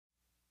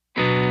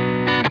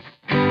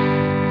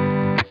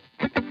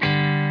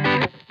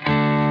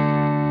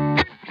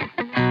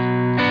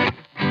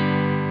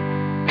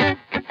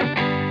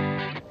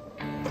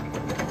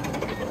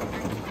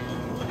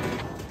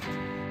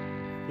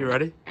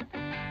ready?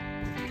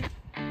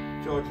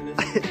 George and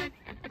his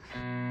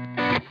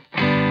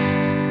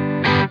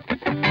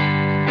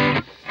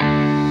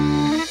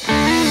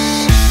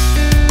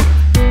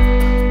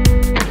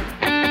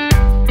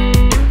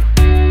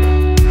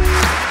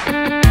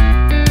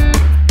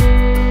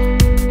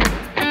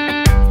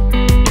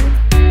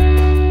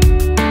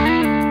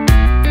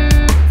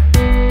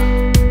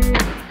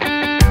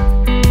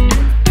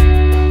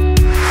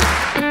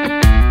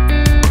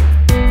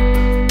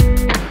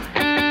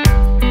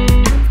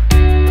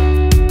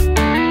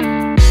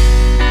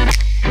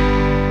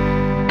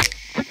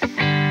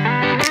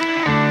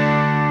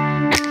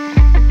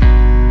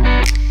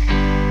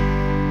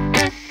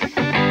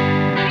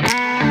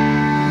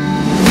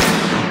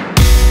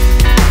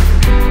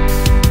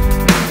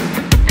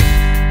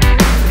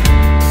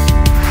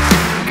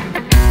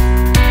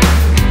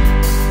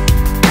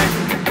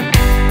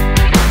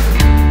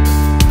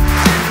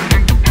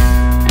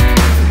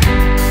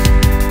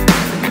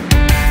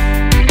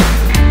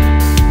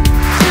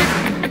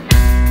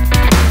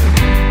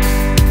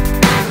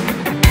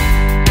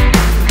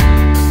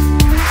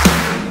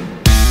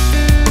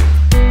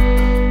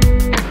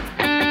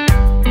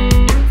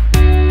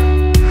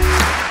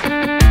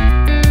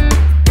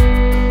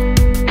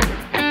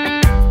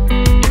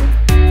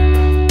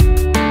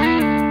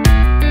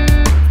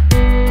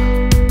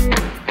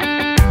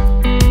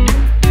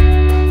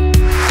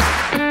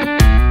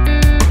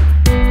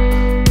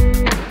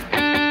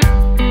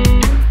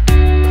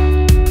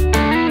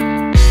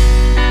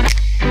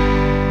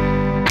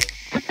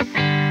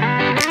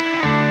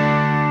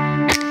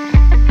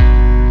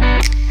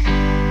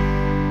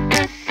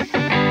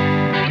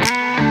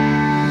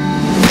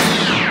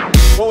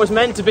What was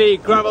meant to be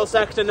gravel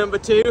sector number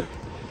 2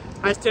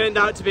 has turned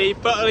out to be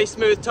butterly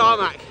smooth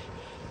tarmac.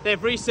 They've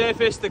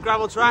resurfaced the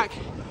gravel track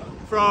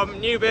from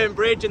Newburn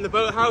Bridge in the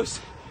boathouse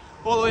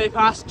all the way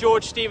past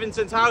George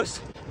Stephenson's house,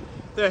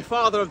 the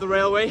father of the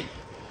railway,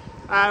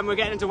 and we're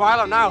getting into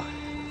Wylam now.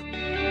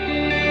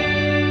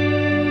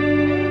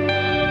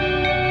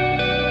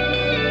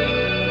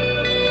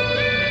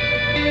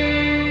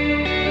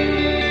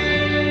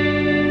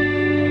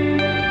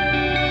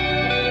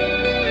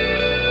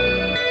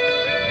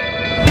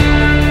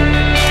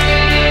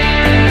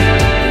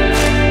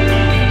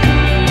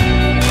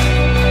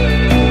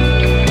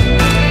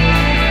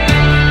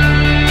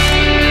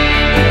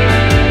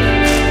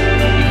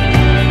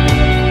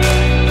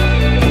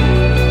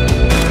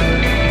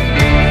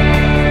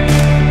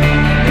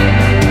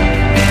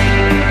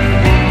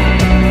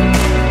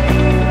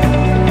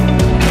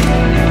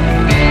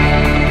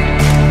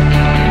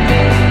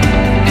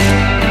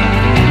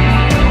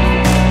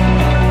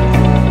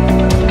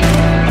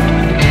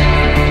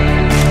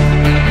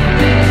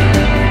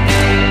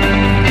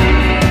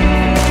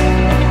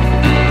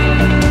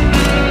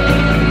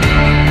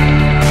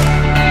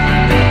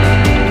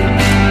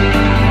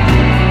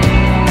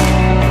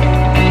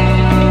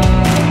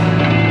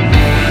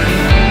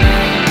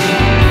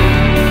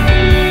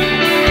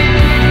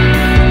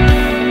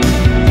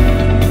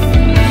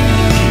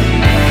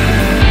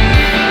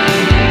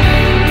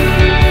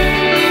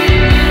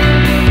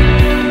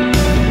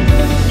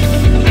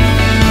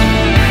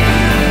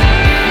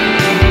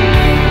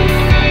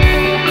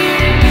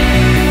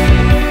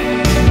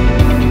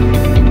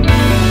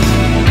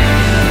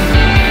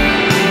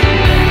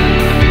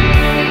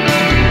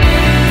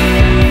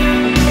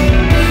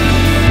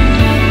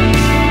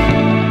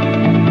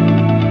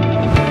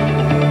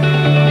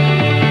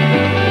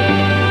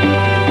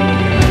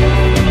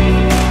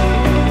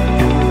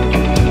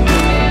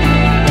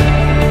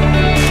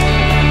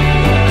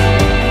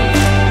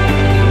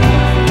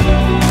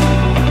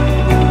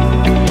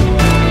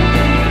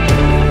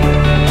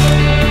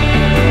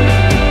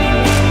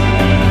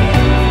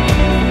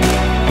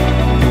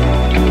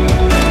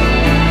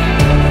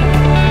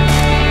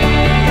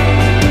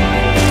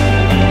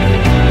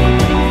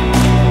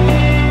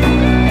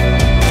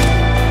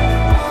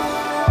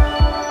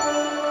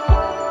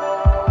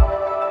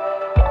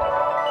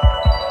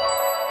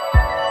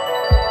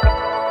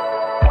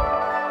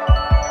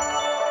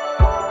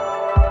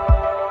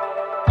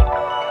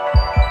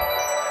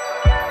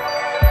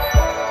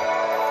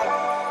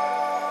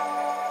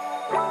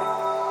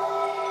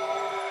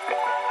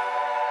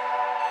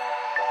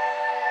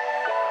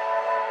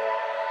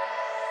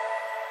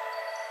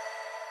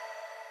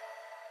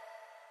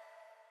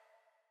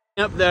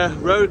 Up the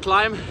road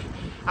climb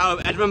out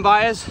of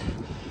Edmundbyres,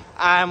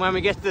 and when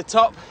we get to the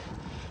top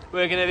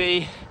we're going to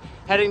be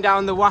heading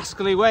down the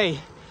Wascally Way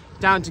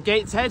down to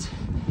Gateshead.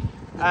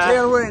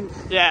 tailwind.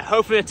 Yeah,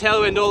 hopefully a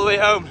tailwind all the way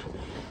home,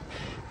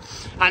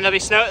 and there'll be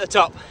snow at the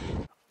top.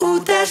 Ooh,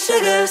 that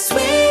sugar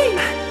sweet,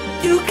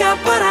 you got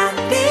what I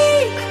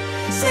need.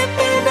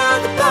 Sipping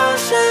on the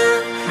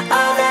potion,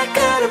 all that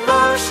good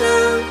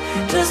emotion,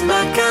 just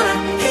my kind of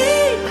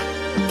heat.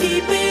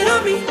 Keep it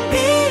on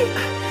repeat,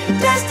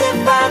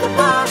 testify the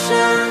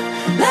motion,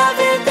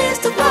 loving this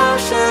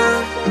devotion.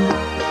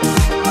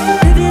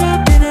 Live it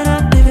up, live it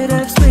up, live it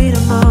up, sweet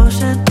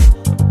emotion.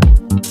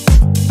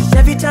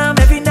 Every time,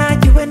 every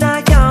night, you and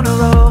I on a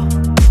roll.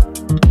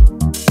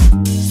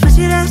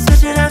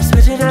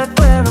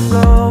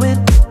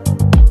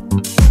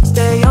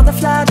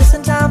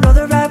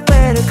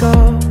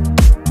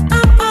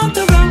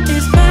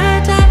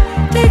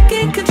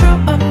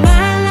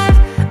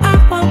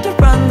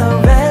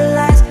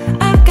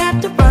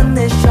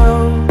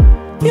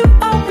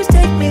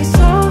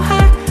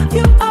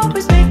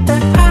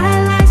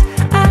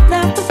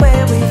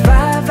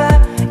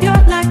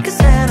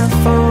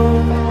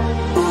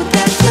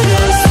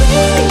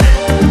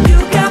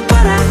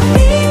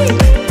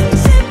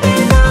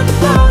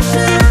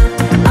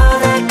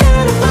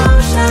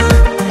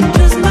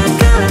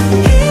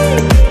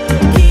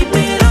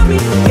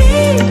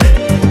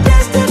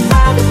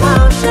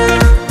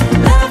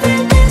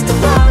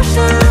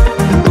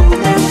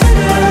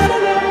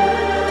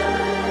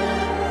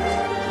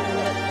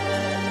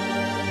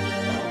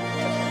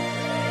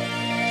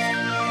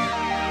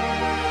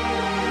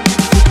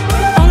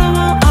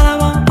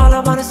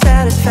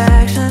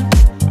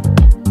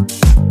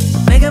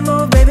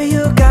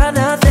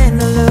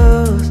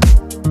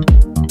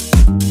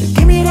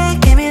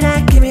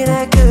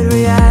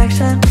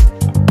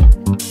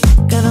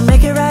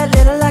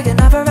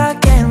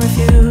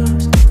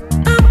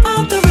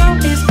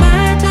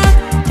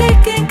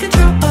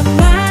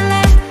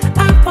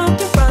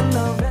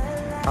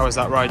 was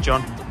that ride,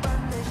 John?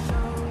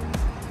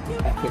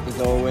 Epic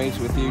as always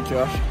with you,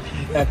 Josh.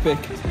 Epic.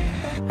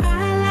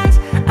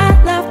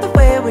 I love the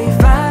way we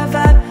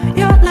vibe.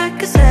 You're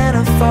like a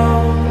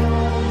centerfold.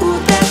 Ooh,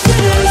 that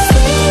sugar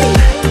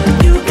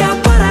sweet. You got